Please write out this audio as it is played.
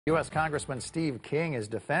U.S. Congressman Steve King is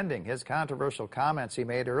defending his controversial comments he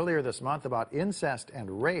made earlier this month about incest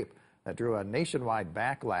and rape that drew a nationwide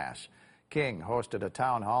backlash. King hosted a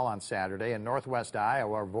town hall on Saturday in northwest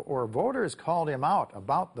Iowa where voters called him out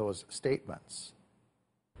about those statements.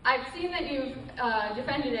 I've seen that you've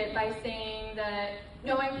defended it by saying that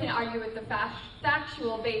no one can argue with the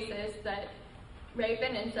factual basis that rape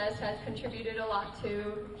and incest has contributed a lot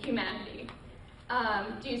to humanity.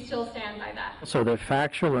 Do you still stand by that? So the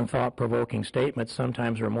factual and thought-provoking statements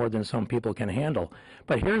sometimes are more than some people can handle.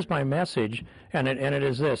 But here's my message, and it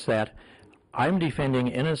is this, that I'm defending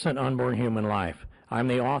innocent unborn human life. I'm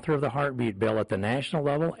the author of the Heartbeat Bill at the national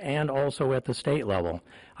level and also at the state level.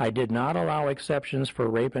 I did not allow exceptions for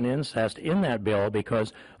rape and incest in that bill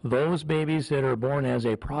because those babies that are born as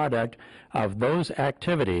a product of those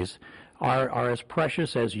activities are as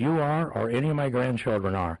precious as you are or any of my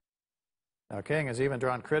grandchildren are. Now, King has even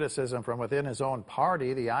drawn criticism from within his own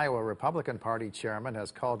party. The Iowa Republican Party chairman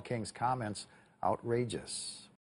has called King's comments outrageous.